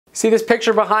See this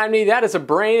picture behind me? That is a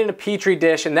brain in a Petri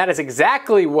dish, and that is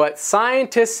exactly what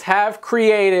scientists have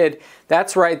created.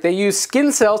 That's right, they use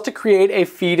skin cells to create a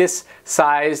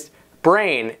fetus-sized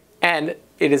brain, and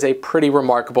it is a pretty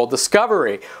remarkable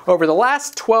discovery. Over the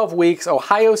last 12 weeks,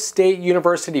 Ohio State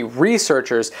University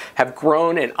researchers have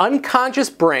grown an unconscious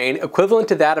brain equivalent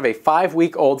to that of a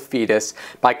 5-week-old fetus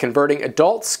by converting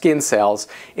adult skin cells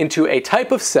into a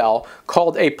type of cell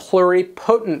called a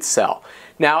pluripotent cell.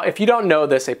 Now, if you don't know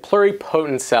this, a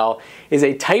pluripotent cell is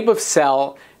a type of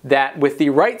cell that, with the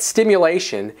right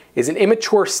stimulation, is an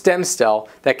immature stem cell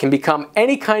that can become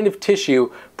any kind of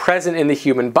tissue present in the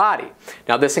human body.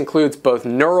 Now, this includes both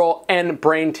neural and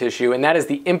brain tissue, and that is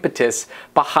the impetus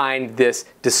behind this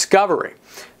discovery.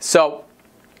 So,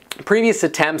 previous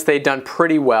attempts, they'd done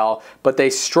pretty well, but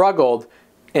they struggled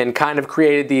and kind of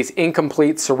created these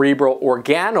incomplete cerebral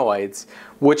organoids,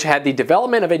 which had the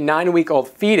development of a 9-week-old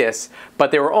fetus, but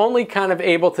they were only kind of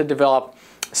able to develop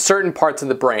certain parts of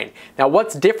the brain. Now,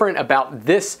 what's different about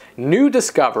this new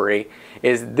discovery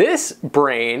is this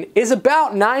brain is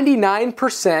about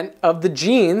 99% of the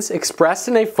genes expressed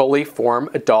in a fully formed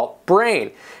adult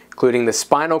brain, including the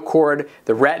spinal cord,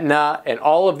 the retina, and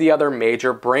all of the other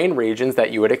major brain regions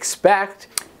that you would expect.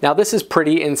 Now, this is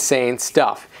pretty insane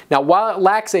stuff. Now, while it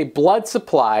lacks a blood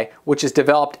supply, which is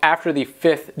developed after the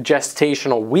 5th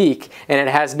gestational week, and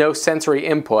it has no sensory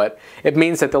input, it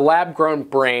means that the lab-grown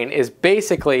brain is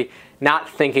basically not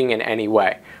thinking in any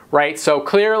way, right? So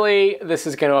clearly, this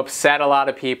is going to upset a lot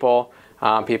of people,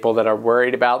 people that are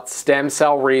worried about stem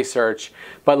cell research.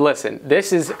 But listen,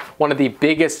 this is one of the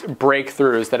biggest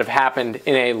breakthroughs that have happened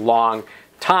in a long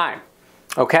time.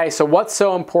 Okay, so what's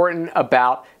so important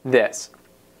about this?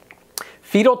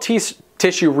 Fetal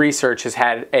tissue research has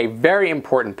had a very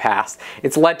important past.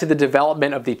 It's led to the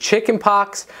development of the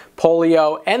chickenpox,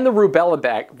 polio, and the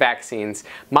rubella vaccines.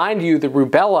 Mind you, the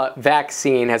rubella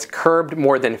vaccine has curbed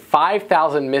more than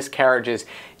 5,000 miscarriages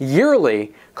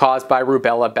yearly caused by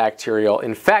rubella bacterial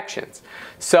infections.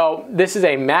 So this is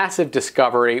a massive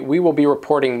discovery. We will be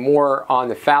reporting more on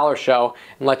the Fowler Show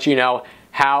and let you know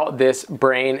how this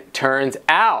brain turns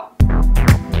out.